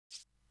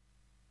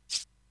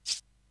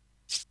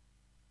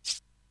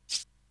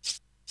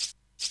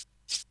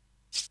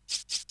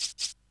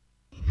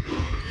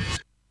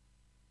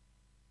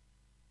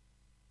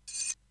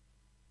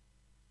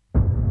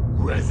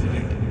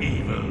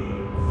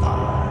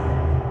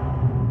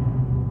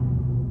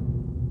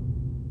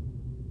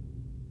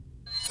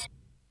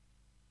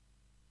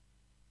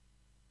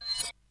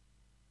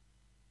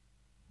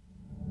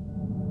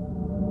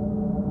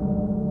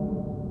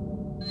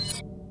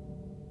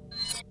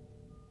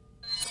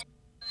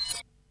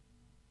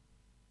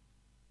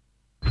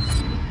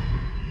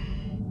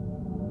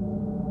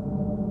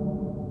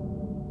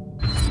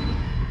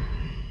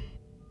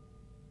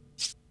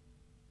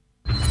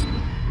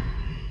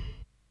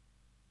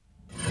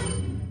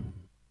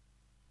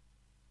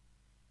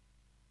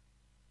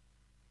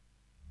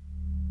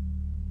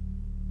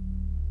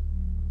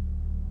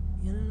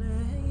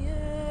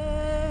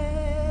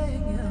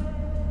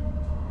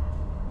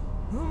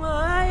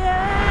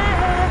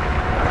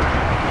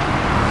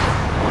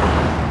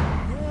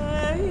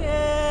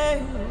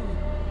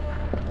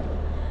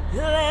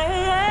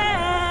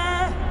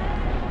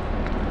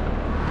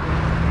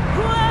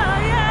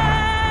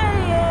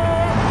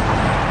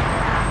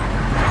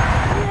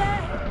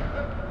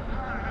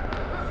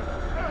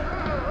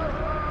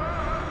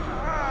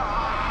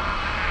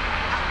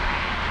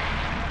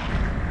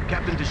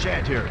Captain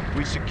Deshant here.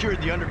 We secured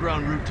the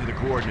underground route to the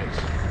coordinates.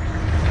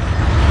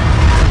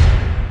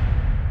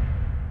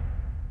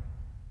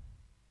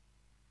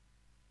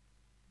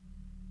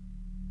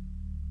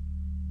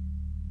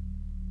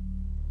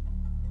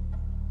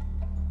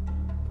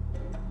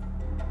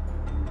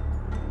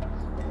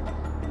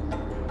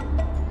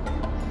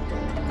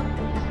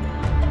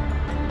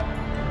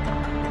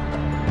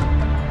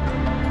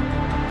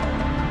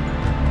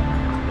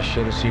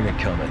 Should have seen it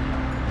coming.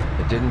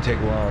 It didn't take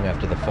long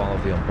after the fall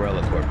of the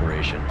Umbrella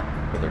Corporation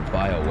for their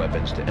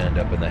bioweapons to end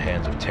up in the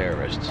hands of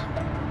terrorists.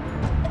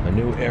 A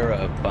new era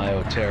of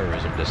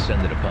bioterrorism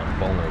descended upon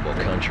vulnerable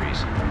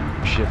countries,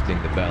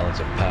 shifting the balance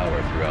of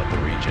power throughout the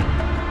region.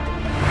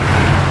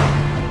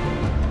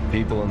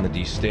 People in the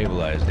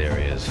destabilized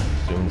areas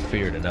soon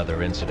feared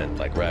another incident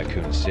like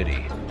Raccoon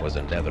City was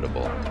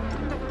inevitable.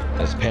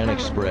 As panic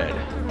spread,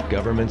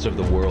 governments of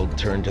the world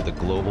turned to the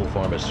Global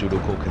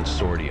Pharmaceutical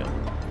Consortium,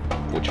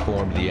 which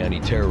formed the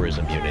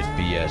anti-terrorism unit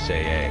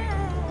BSAA.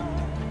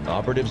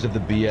 Operatives of the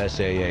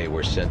BSAA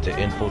were sent to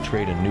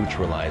infiltrate and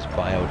neutralize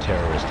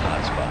bioterrorist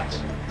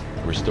hotspots,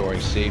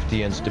 restoring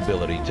safety and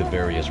stability to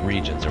various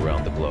regions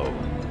around the globe.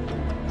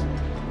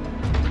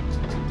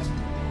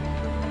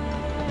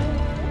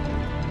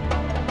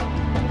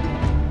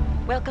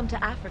 Welcome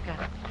to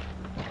Africa.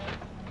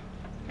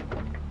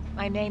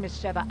 My name is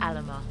Sheba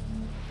Alomar.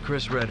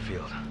 Chris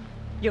Redfield.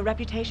 Your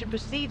reputation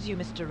precedes you,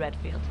 Mr.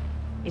 Redfield.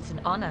 It's an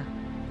honor.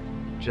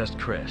 Just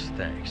Chris,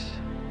 thanks.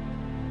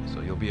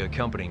 So you'll be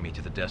accompanying me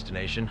to the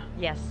destination?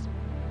 Yes.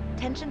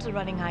 Tensions are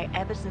running high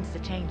ever since the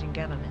change in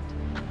government.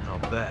 I'll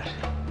bet.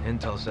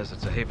 Intel says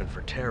it's a haven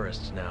for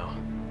terrorists now.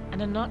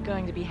 And I'm not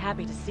going to be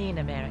happy to see an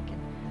American,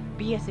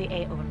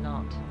 BSAA or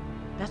not.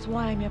 That's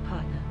why I'm your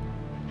partner.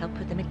 Help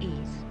put them at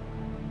ease.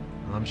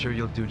 Well, I'm sure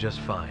you'll do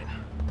just fine.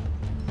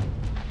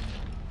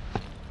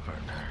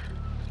 Partner.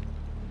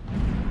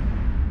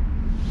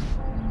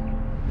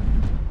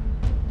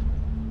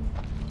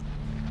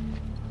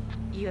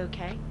 You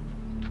okay?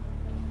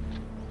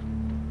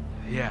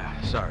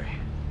 Yeah, sorry.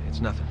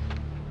 It's nothing.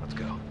 Let's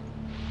go.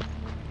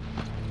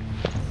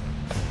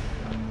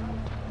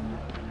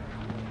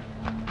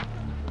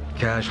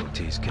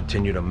 Casualties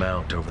continue to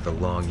mount over the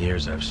long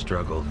years I've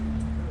struggled.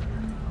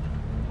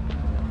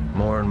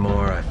 More and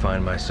more, I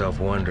find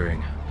myself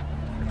wondering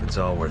if it's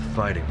all worth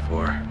fighting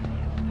for.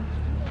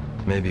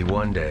 Maybe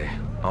one day,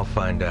 I'll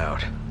find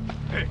out.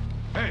 Hey!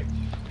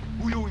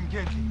 Huyo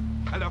mgeni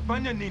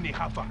anafanya nini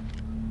hapa?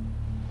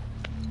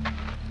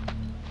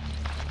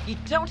 You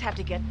don't have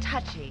to get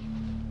touchy.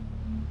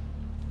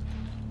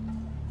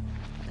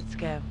 Let's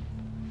go.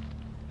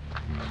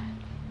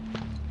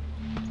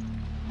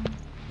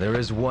 There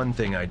is one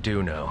thing I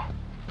do know.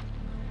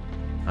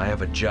 I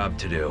have a job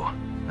to do,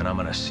 and I'm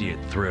gonna see it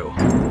through.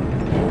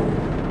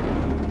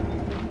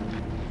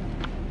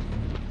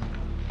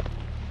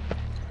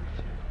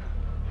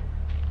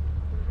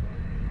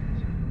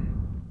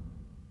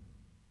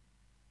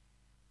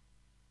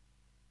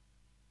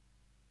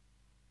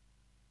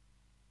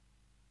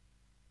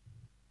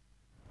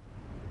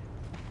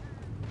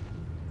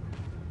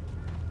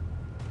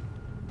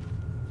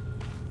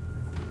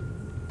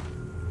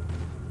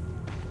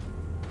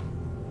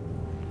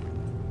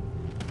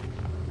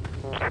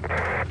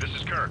 This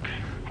is Kirk.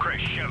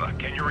 Chris, Sheva,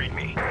 can you read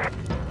me?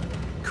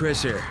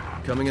 Chris here.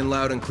 Coming in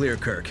loud and clear,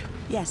 Kirk.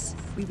 Yes,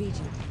 we read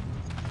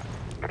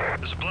you.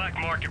 There's a black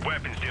market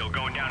weapons deal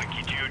going down in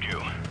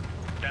Kijuju.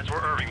 That's where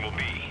Irving will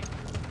be.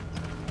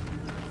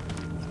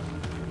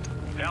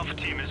 The Alpha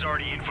team has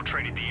already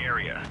infiltrated the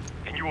area,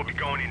 and you will be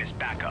going in as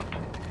backup.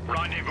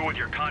 Rendezvous with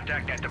your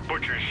contact at the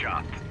butcher's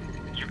shop.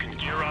 You can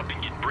gear up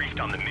and get briefed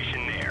on the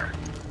mission there.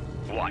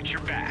 Watch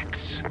your backs.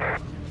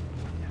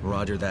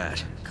 Roger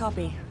that.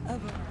 Copy.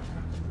 Over.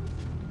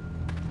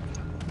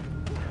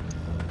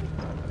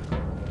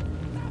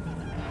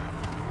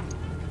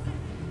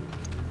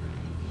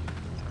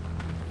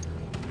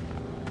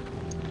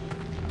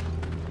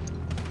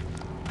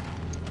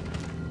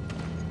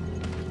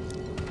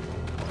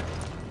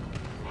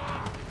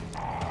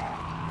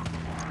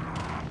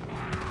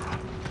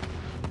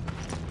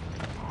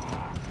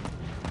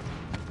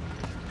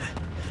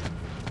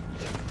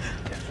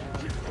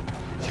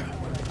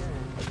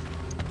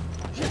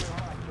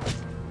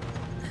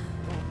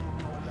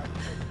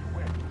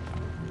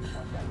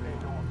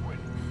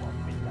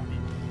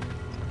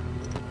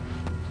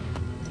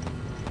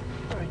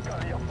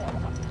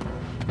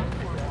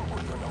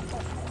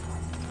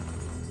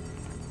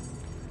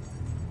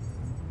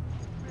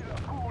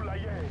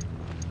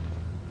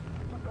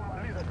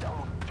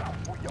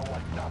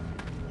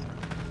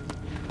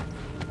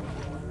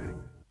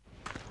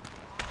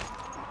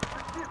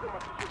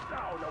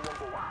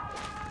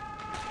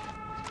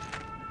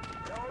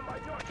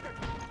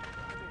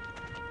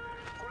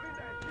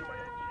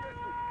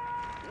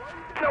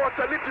 Na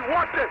wasaliti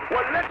wote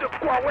walete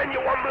kwa wenye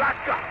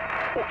mamlaka.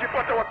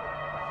 Ukipata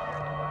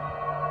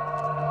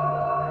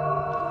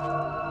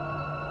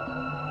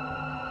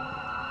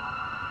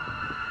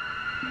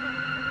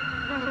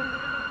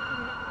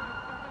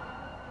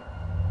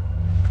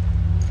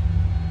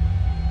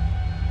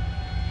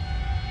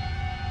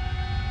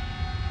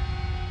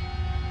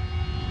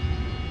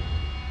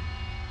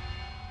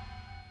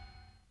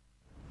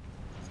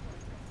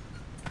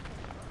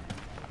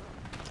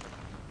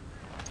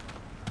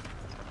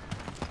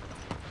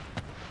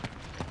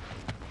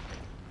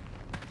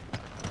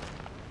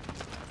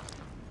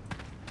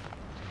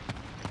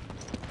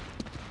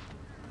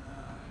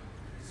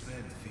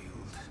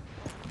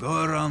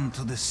Go around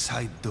to the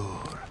side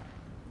door.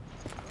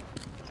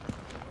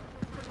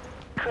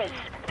 Chris,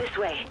 this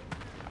way.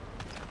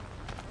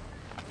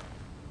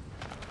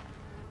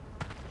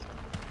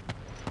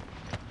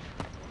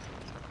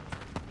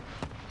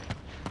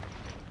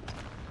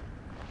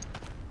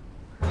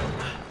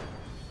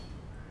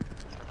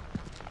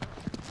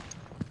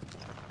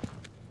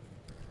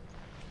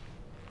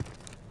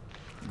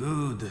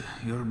 Good,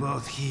 you're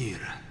both here.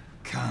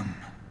 Come.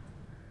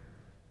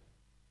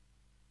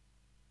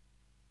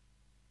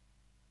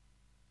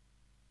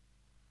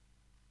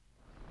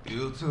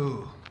 You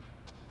too.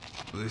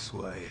 This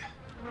way.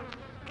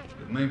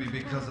 It may be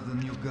because of the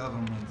new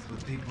government,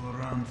 but people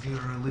around here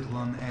are a little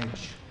on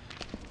edge.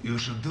 You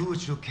should do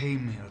what you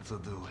came here to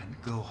do and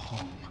go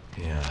home.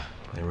 Yeah,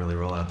 they really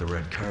roll out the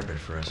red carpet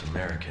for us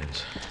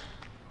Americans.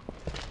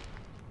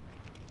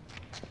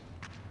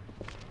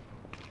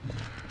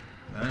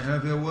 I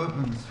have your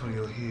weapons for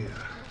you here.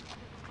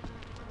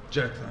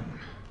 Check them.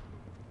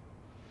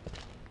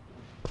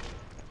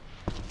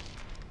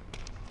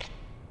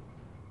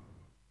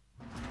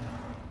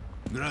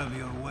 Grab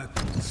your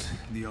weapons.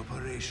 The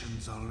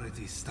operation's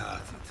already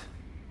started.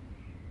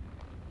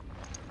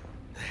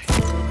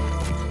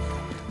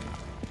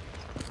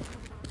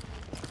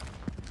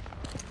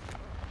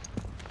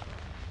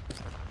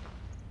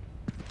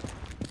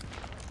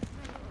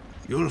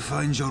 You'll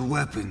find your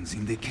weapons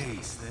in the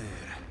case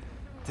there.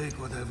 Take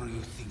whatever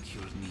you think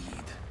you'll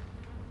need.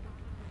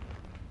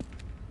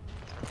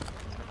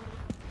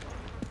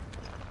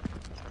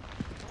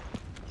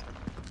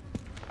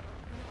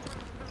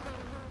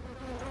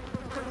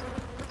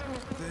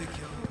 Take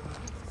your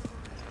weapons.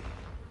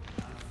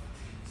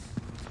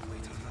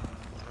 Wait around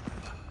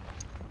forever.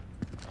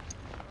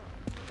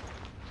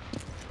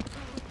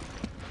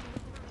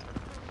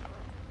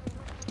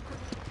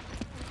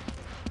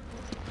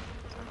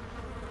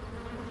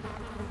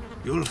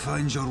 You'll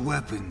find your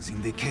weapons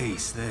in the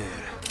case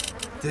there.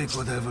 Take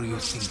whatever you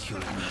think you'll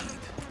need.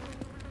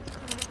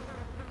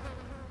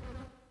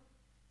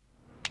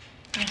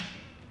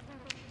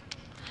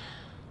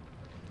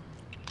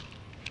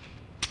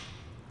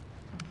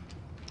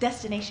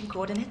 Destination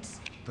coordinates?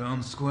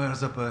 Town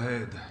square's up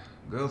ahead.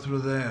 Go through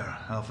there.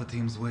 Alpha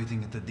team's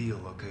waiting at the deal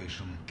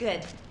location.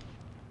 Good.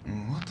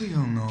 What do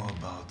you know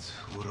about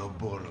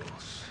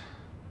Ouroboros?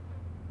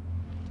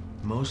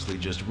 Mostly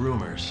just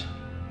rumors.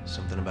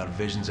 Something about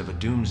visions of a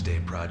doomsday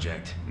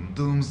project.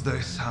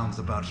 Doomsday sounds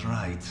about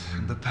right,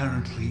 and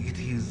apparently it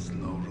is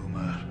no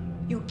rumor.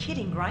 You're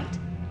kidding, right?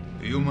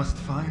 You must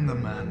find a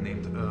man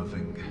named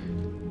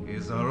Irving.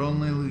 He's our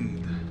only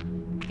lead.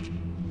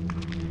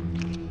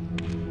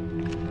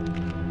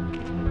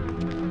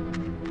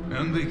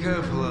 And be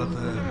careful out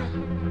there.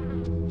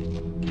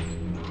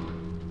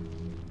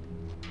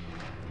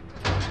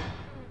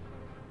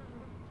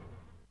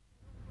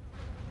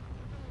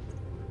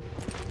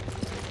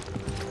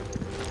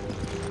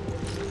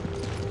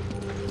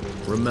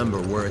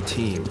 Remember, we're a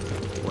team.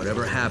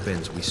 Whatever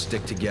happens, we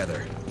stick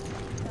together.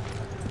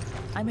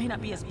 I may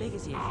not be as big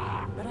as you,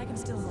 but I can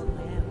still hold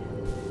my own.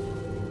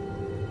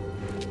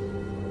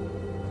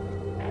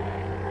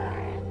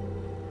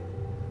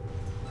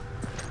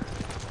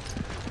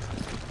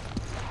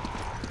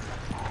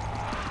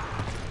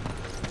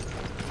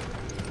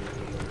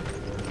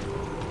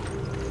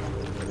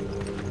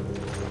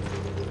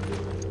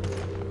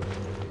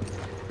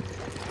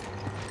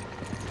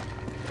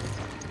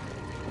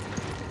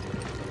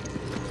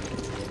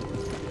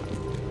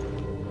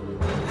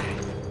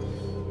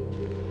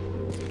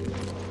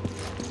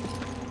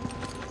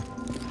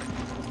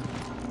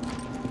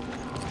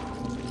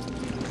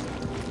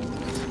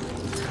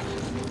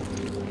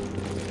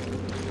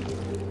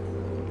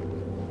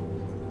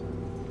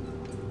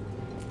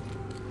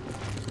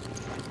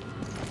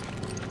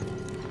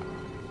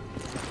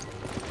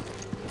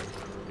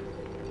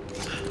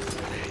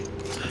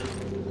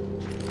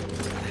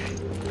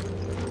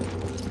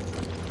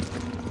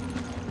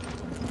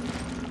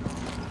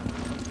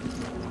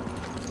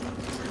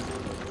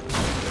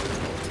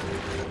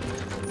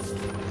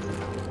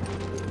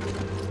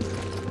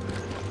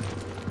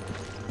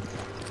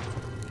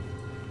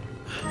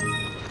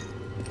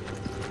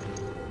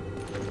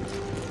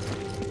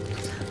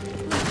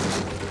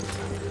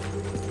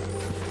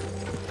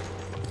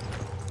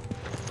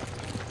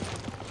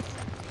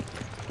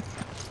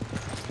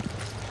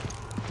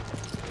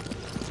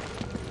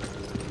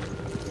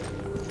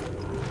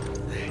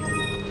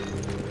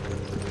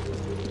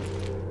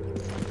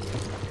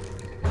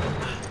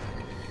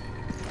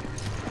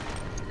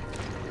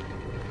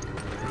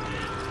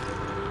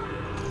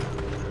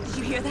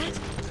 Hear that?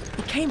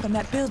 It came from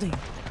that building.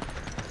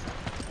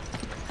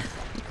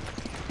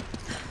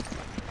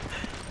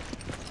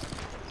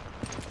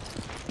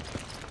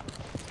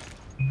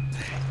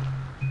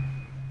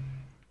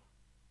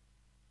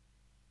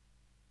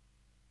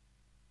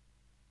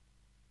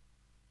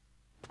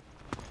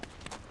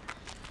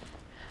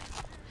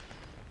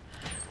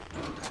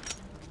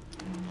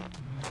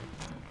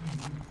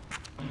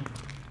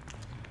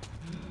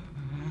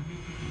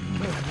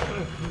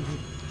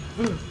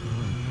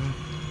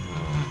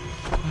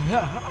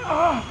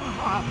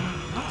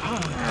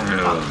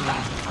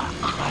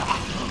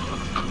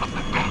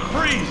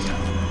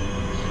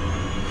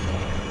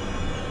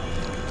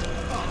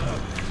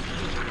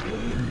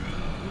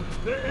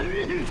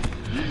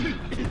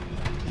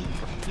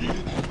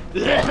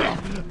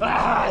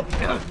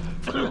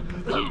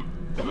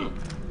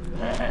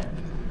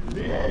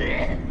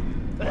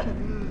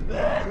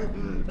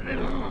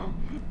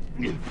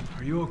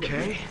 You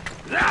okay?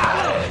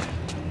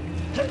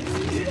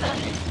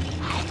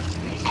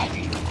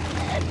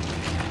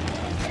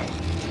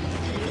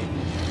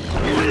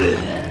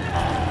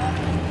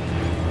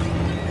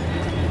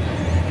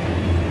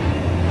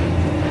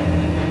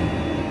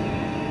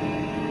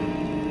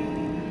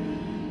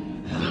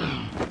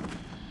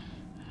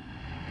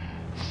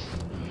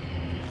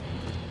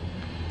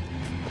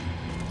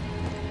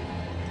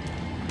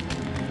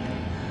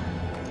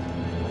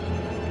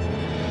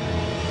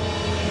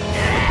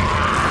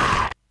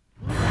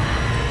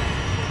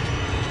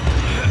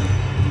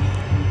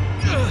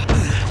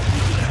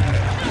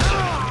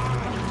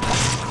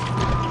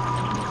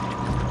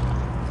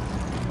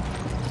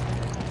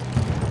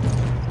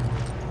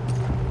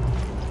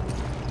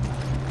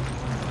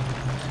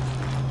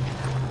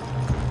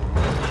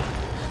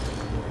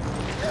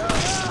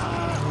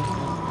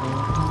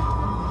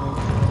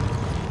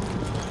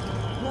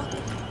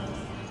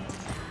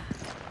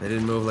 They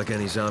didn't move like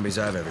any zombies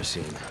I've ever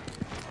seen.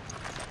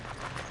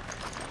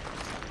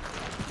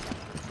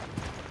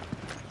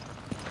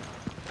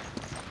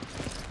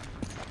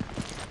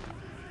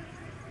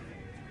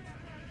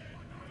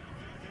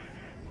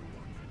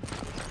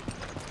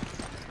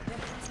 There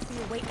has to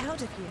be a way out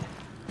of here.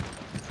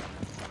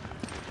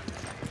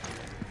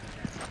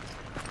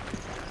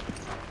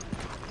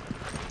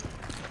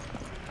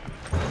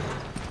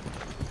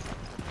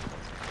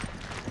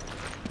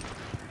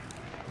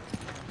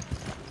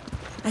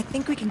 I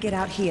think we can get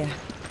out here.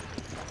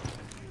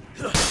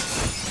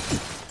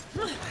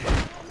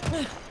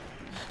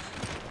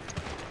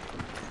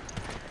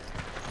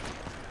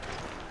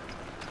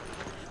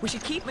 We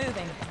should keep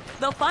moving.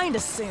 They'll find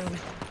us soon.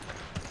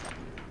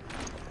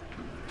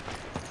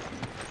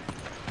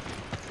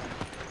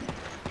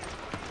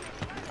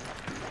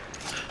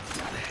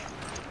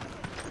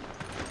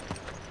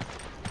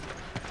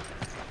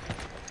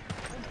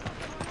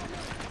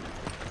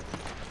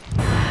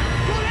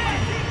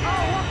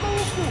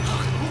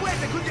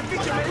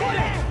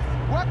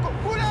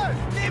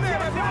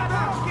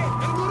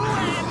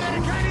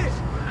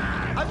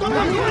 Get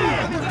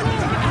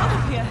out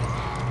of here.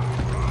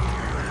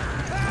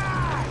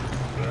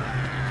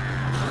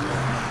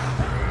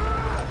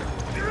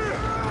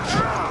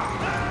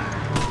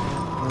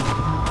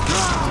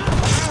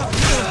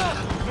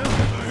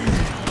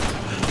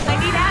 I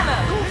need ammo.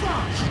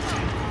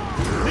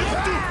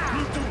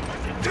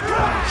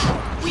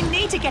 We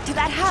need to get to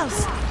that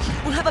house.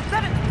 We'll have a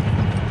better...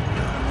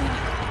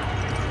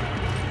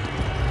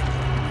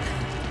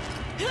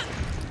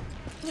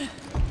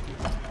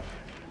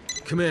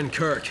 Come in,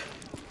 Kirk.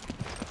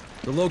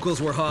 The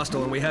locals were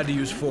hostile and we had to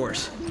use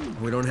force.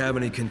 We don't have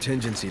any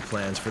contingency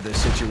plans for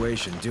this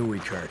situation, do we,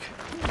 Kirk?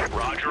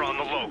 Roger on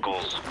the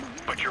locals,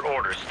 but your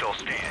orders still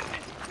stand.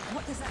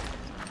 What does that...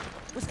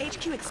 Was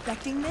HQ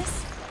expecting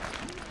this?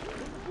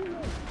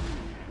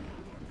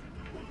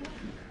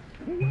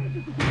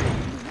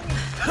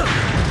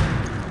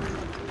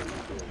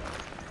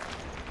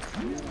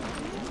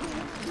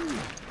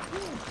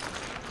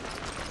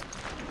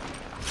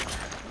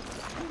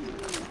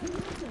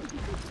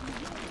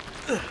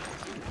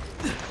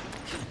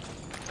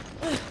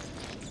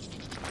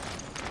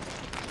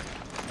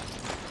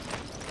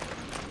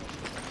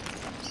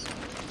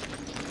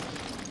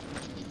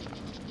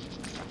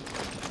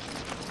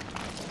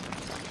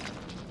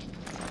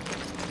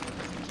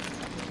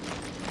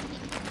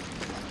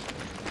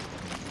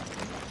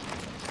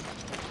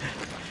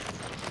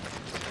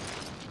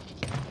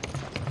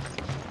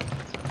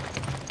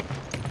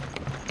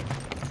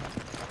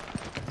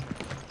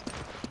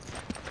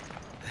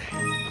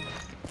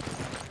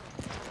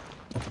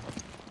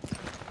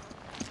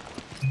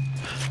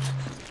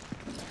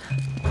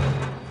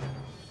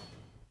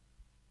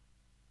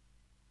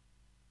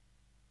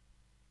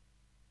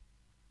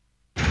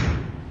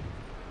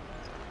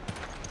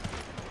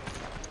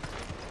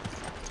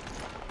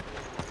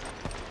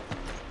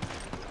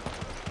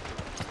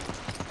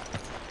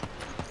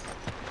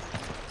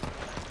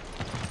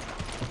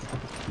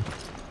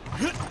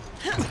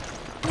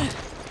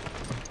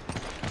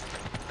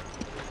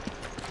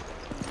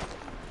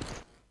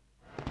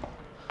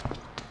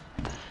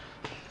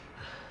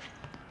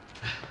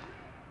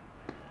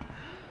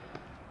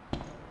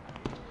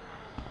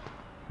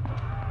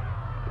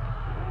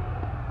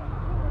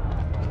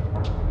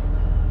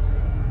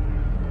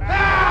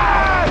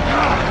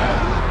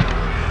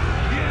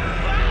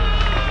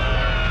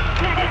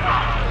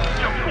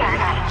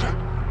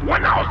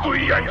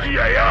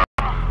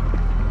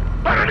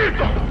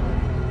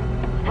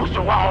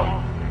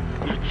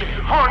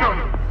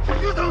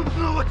 You don't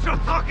know what you're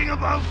talking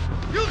about!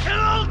 You can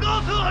all go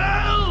to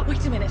hell!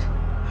 Wait a minute.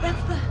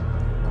 That's the...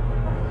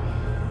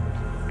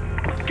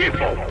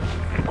 Gifo!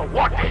 For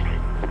what?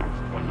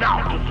 For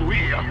now to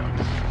Zuia!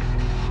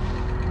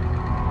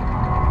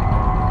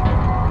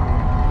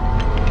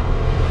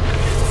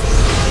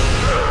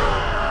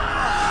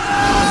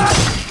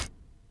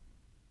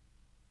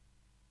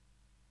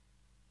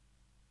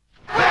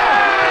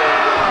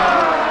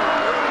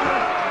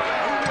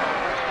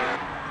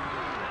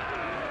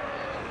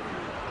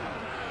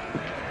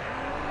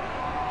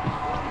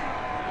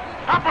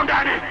 Hapo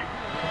ndani.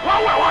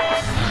 Wawe wote.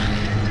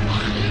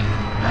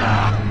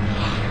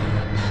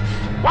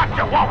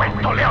 Wacha wawe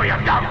toleo ya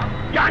damu.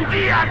 Ya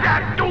njia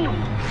tatu.